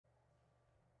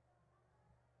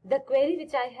the query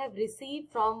which I have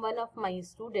received from one of my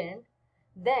students,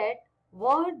 that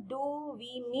what do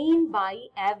we mean by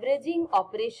averaging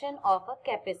operation of a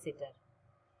capacitor,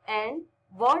 and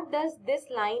what does this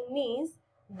line means?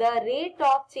 The rate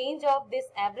of change of this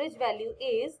average value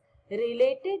is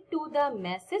related to the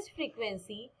message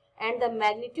frequency and the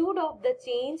magnitude of the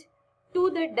change to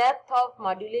the depth of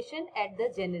modulation at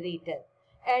the generator.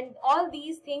 And all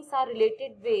these things are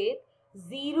related with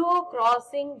zero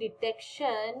crossing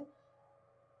detection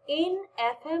in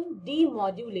FM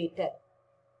Demodulator.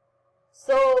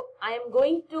 So I am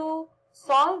going to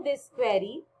solve this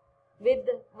query with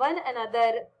one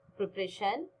another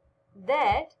preparation,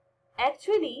 that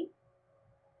actually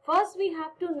first we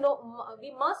have to know,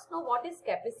 we must know what is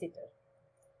capacitor.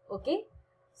 Okay.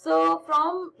 So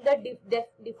from the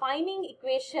defining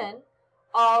equation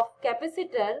of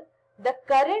capacitor, the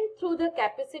current through the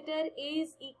capacitor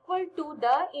is equal to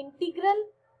the integral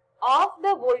of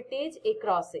the voltage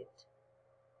across it.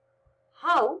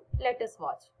 How? Let us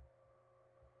watch.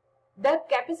 The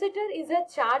capacitor is a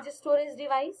charge storage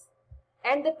device,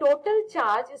 and the total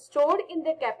charge stored in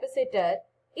the capacitor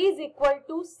is equal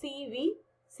to CV.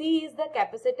 C is the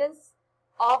capacitance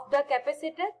of the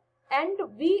capacitor and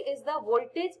V is the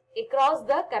voltage across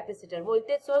the capacitor,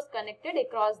 voltage source connected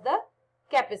across the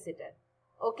capacitor.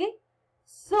 Okay.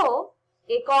 So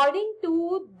according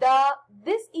to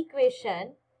this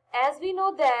equation, as we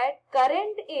know that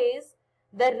current is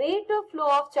the rate of flow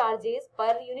of charges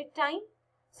per unit time.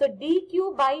 So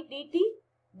dq by dt,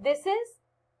 this is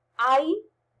I.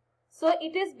 So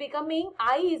it is becoming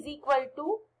I is equal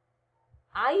to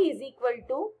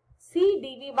C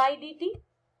dV by dt.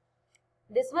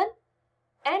 This one.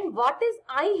 And what is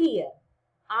I here?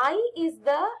 I is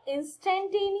the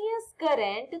instantaneous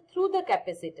current through the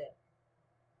capacitor.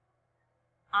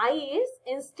 I is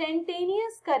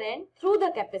instantaneous current through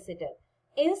the capacitor.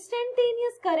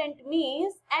 Instantaneous current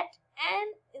means at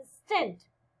an instant.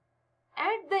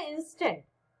 At the instant.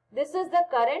 This is the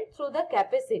current through the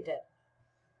capacitor.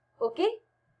 Okay.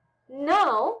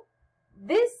 Now,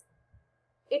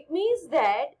 it means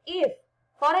that if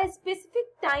for a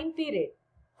specific time period,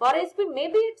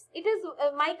 maybe it is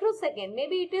a microsecond,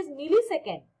 maybe it is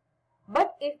millisecond,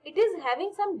 but if it is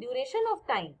having some duration of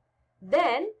time,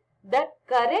 then the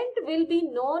current will be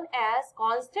known as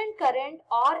constant current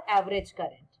or average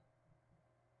current.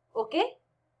 Okay?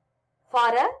 For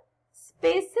a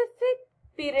specific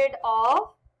period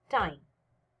of time.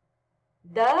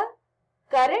 The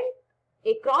current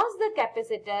across the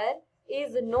capacitor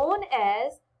is known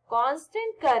as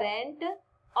constant current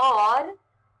or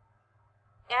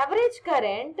average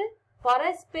current for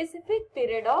a specific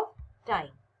period of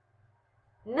time.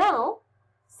 Now,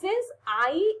 since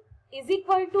I is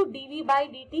equal to dV by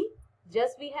dt,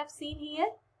 just we have seen here,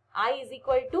 I is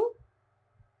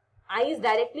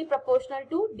directly proportional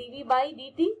to dV by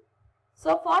dt.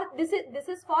 So for this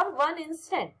is for one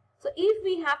instant. So if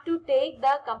we have to take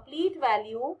the complete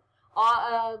value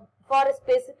for a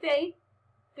specific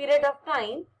period of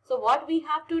time, so what we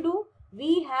have to do?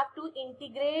 We have to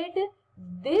integrate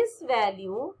this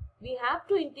value. We have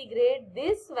to integrate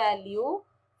this value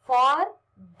for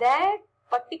that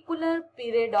particular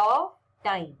period of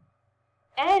time.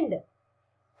 And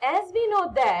as we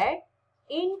know that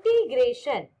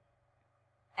integration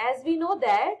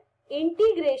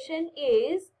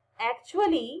is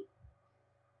actually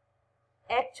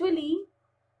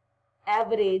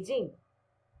averaging.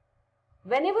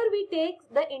 Whenever we take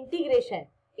the integration,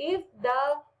 if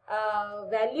the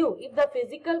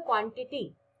physical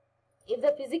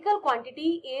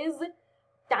quantity is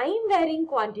time varying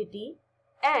quantity,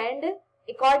 and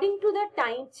according to the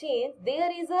time change,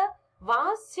 there is a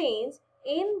vast change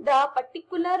in the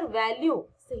particular value.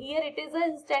 So here it is an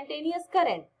instantaneous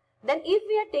current. Then if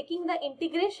we are taking the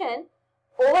integration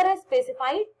over a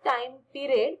specified time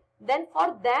period, then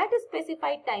for that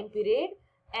specified time period,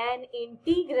 an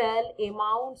integral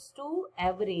amounts to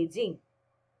averaging.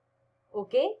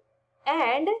 Okay.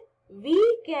 And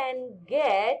we can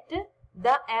get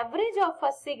the average of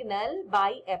a signal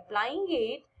by applying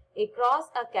it across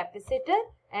a capacitor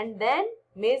and then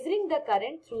measuring the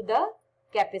current through the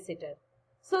capacitor.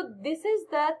 So this is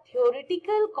the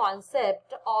theoretical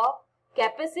concept of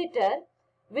capacitor,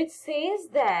 which says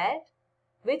that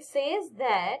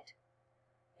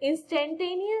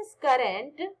instantaneous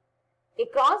current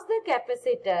across the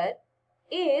capacitor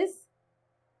is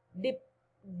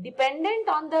dependent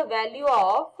on the value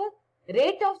of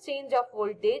rate of change of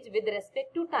voltage with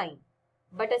respect to time.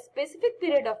 But a specific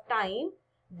period of time,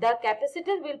 the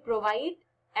capacitor will provide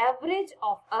average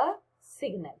of a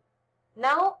signal.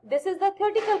 Now, this is the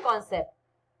theoretical concept.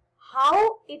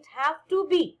 how it have to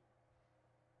be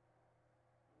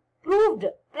proved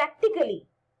practically.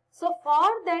 So for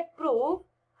that proof,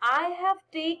 I have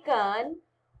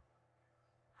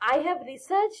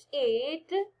researched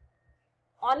it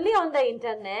only on the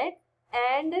internet,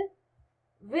 and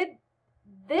with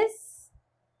this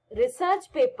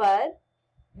research paper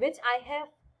which I have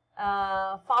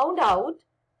found out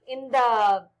in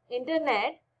the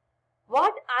internet,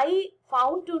 what I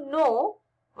found to know,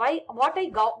 what I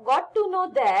got to know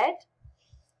that,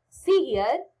 see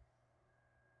here,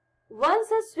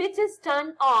 once a switch is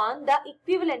turned on, the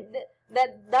equivalent,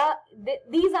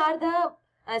 these are the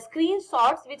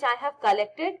screenshots which I have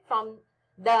collected from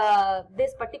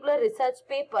this particular research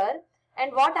paper,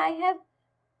 and what I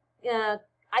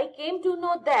came to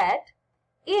know that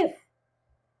if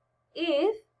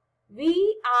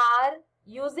we are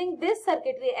using this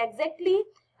circuitry exactly,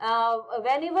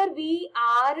 whenever we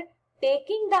are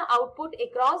taking the output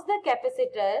across the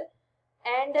capacitor,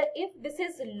 and if this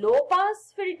is low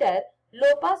pass filter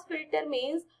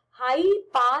means high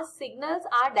pass signals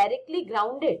are directly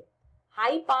grounded.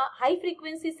 High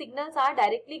frequency signals are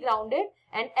directly grounded,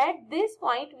 and at this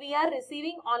point we are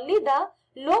receiving only the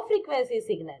low frequency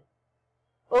signal.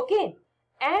 Okay.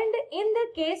 And in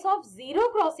the case of zero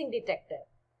crossing detector,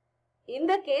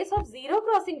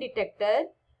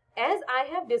 as I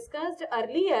have discussed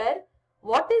earlier,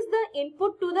 what is the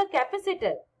input to the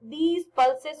capacitor? These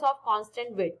pulses of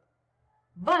constant width.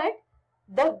 But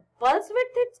the pulse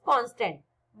width is constant,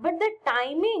 but the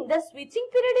timing, the switching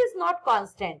period is not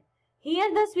constant. Here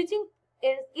the switching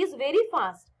is very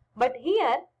fast, but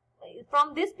here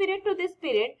from this period to this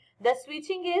period the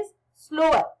switching is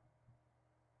slower.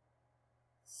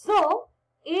 So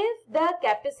if the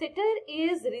capacitor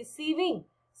is receiving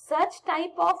such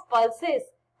type of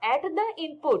pulses at the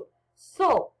input,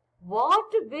 so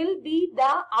what will be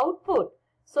the output?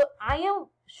 So I am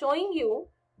showing you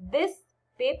this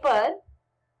paper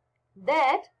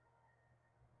that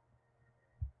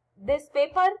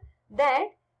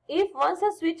if once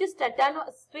a switch is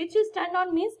turned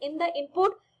on means in the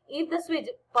input, if the switch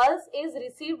pulse is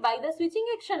received by the switching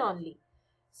action only.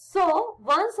 So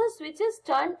once a switch is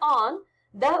turned on,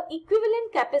 the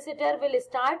equivalent capacitor will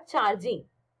start charging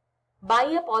by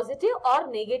a positive or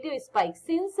negative spike,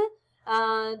 since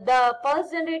the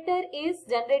pulse generator is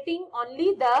generating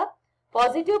only the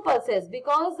positive pulses,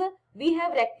 because we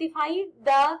have rectified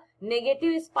the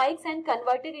negative spikes and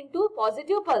converted into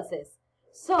positive pulses.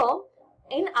 So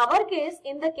in our case,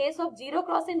 in the case of zero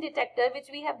crossing detector, which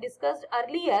we have discussed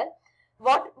earlier,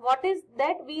 what is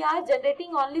that we are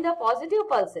generating only the positive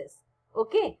pulses.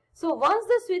 Okay. So once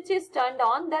the switch is turned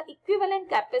on, the equivalent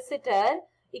capacitor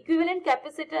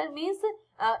means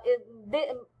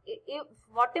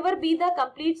whatever be the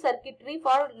complete circuitry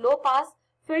for low pass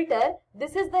filter,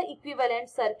 this is the equivalent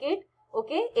circuit,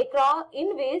 okay,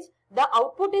 in which the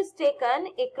output is taken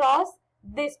across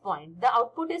this point.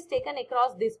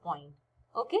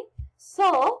 Okay.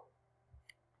 So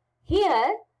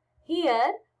here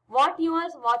what you are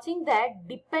watching, that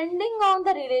depending on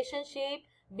the relationship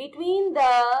between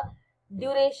the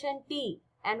duration t,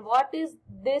 and what is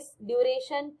this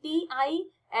duration ti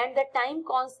and the time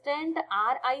constant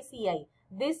RICI.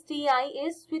 This ti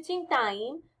is switching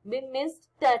time, means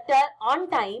on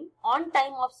time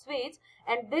of switch,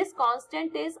 and this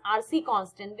constant is RC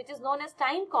constant, which is known as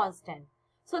time constant.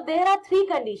 So there are three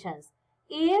conditions.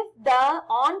 If the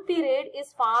on period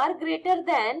is far greater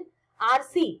than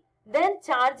RC, then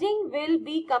charging will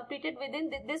be completed within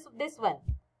this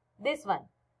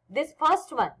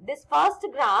first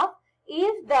graph.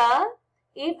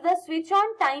 If the switch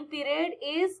on time period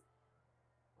is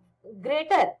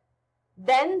greater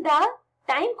than the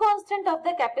time constant of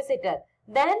the capacitor,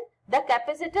 then the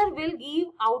capacitor will give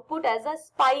output as a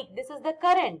spike. This is the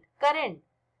current.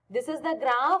 This is the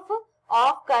graph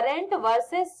of current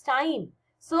versus time.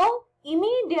 So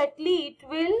immediately it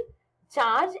will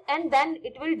charge and then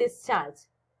it will discharge.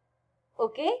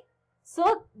 Okay.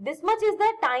 So this much is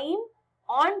the time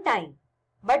on time.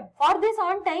 But for this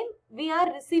on time, we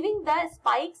are receiving the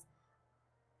spikes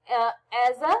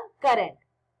as a current.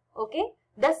 Okay.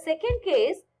 The second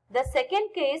case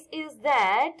is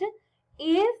that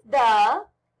if the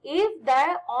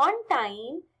on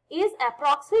time is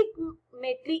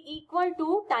approximately equal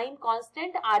to time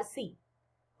constant RC,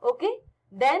 okay,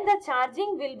 then the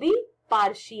charging will be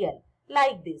partial,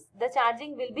 like this. The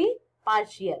charging will be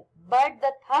partial. But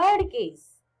the third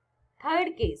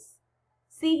case,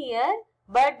 see here,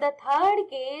 but the third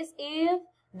case, if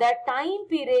the time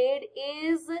period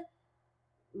is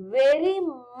very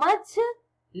much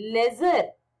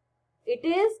lesser, it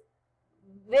is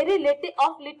very little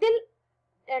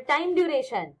time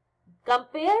duration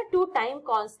compared to time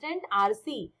constant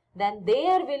RC, then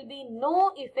there will be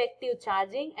no effective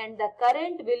charging and the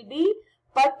current will be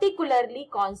particularly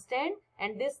constant.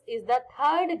 And this is the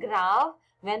third graph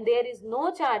when there is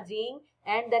no charging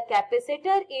and the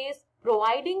capacitor is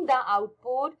providing the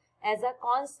output as a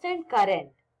constant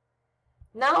current.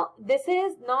 Now, this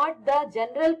is not the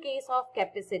general case of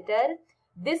capacitor.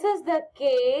 This is the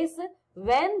case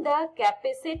when the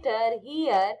capacitor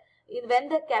here,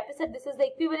 this is the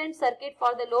equivalent circuit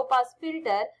for the low pass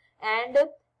filter, and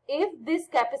if this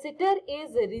capacitor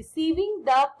is receiving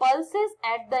the pulses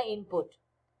at the input,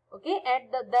 okay,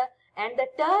 at and the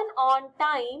turn on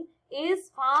time is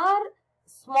far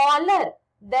smaller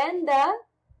than the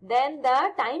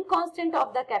time constant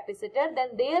of the capacitor,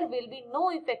 then there will be no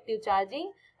effective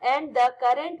charging and the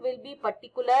current will be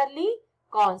particularly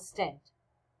constant.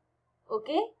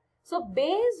 Okay, so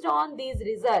based on this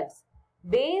result,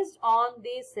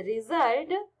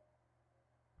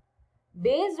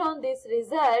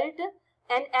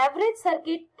 an average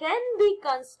circuit can be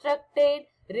constructed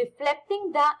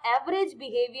reflecting the average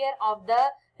behavior of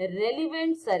the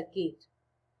relevant circuit.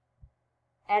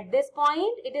 At this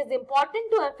point, it is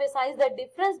important to emphasize the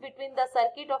difference between the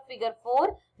circuit of figure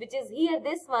 4, which is here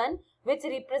this one, which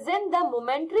represent the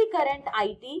momentary current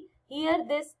IT. Here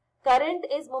this current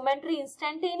is momentary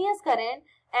instantaneous current,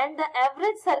 and the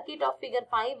average circuit of figure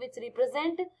 5, which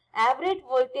represent average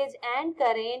voltage and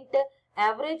current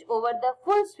average over the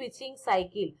full switching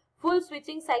cycle. Full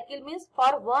switching cycle means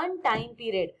for one time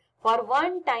period. For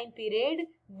one time period,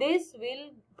 this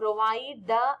will provide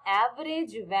the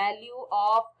average value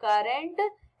of current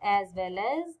as well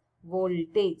as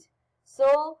voltage.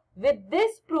 So, with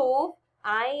this proof,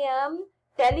 I am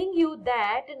telling you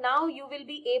that now you will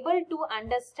be able to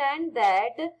understand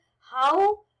that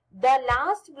how the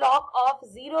last block of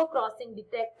zero crossing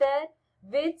detector,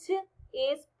 which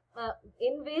is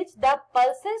in which the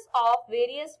pulses of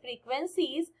various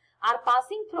frequencies are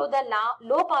passing through the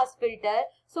low pass filter.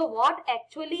 So what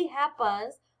actually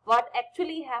happens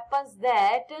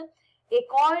that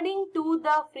according to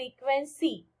the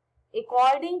frequency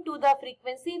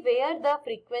where the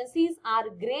frequencies are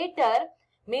greater,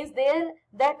 means there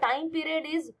the time period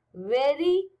is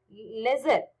very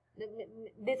lesser.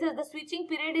 This is the switching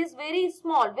period is very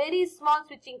small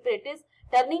switching period. It is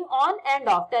turning on and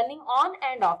off, turning on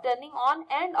and off, turning on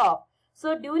and off.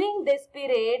 So during this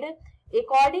period,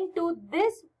 according to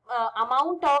this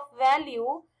amount of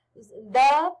value,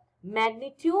 the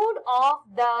magnitude of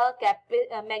the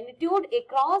magnitude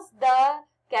across the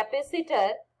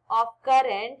capacitor of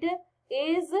current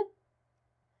is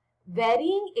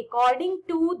varying according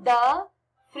to the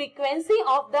frequency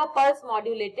of the pulse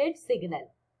modulated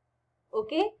signal.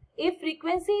 Okay, if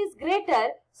frequency is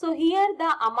greater, so here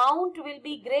the amount will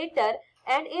be greater,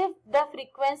 and if the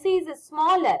frequency is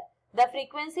smaller,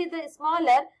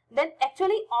 then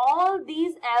actually all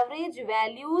these average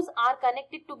values are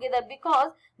connected together,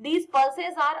 because these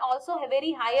pulses are also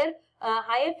very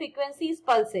higher frequencies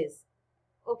pulses.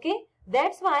 Okay,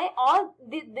 that's why all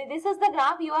this is the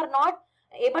graph. You are not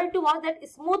able to watch that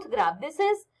smooth graph. This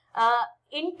is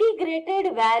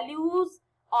integrated values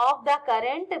of the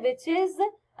current which is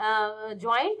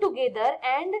joined together,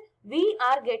 and we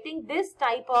are getting this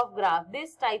type of graph,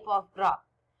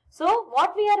 So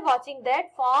what we are watching,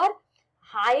 that for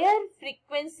higher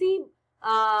frequency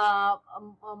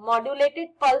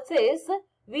modulated pulses,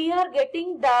 we are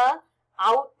getting the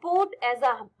output as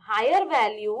a higher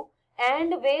value,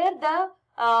 and where the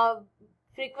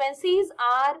frequencies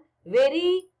are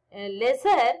very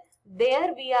lesser,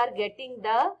 there we are getting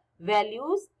the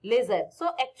values lesser.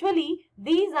 So actually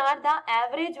these are the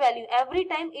average value. Every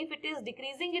time if it is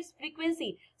decreasing its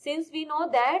frequency, since we know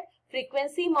that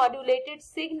frequency modulated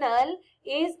signal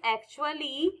is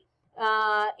actually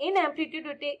in amplitude,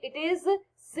 it is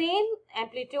same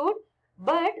amplitude,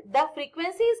 but the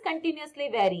frequency is continuously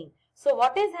varying. So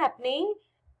what is happening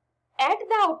at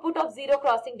the output of zero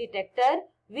crossing detector,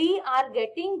 we are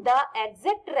getting the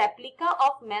exact replica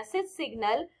of message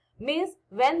signal. Means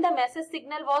when the message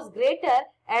signal was greater,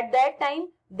 at that time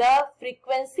the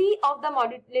frequency of the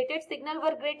modulated signal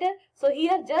were greater. So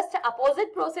here just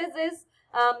opposite process is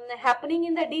happening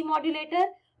in the demodulator.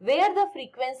 Where the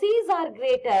frequencies are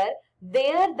greater,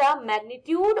 there the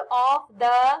magnitude of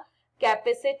the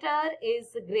capacitor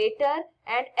is greater,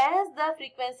 and as the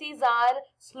frequencies are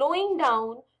slowing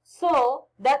down, so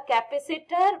the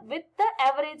capacitor with the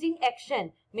averaging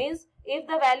action, means if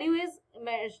the value is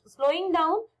slowing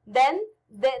down, then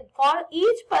for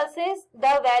each pulses the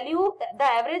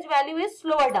average value is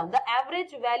slower down. The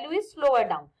average value is slower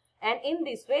down. And in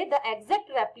this way, the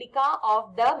exact replica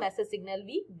of the message signal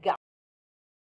we get.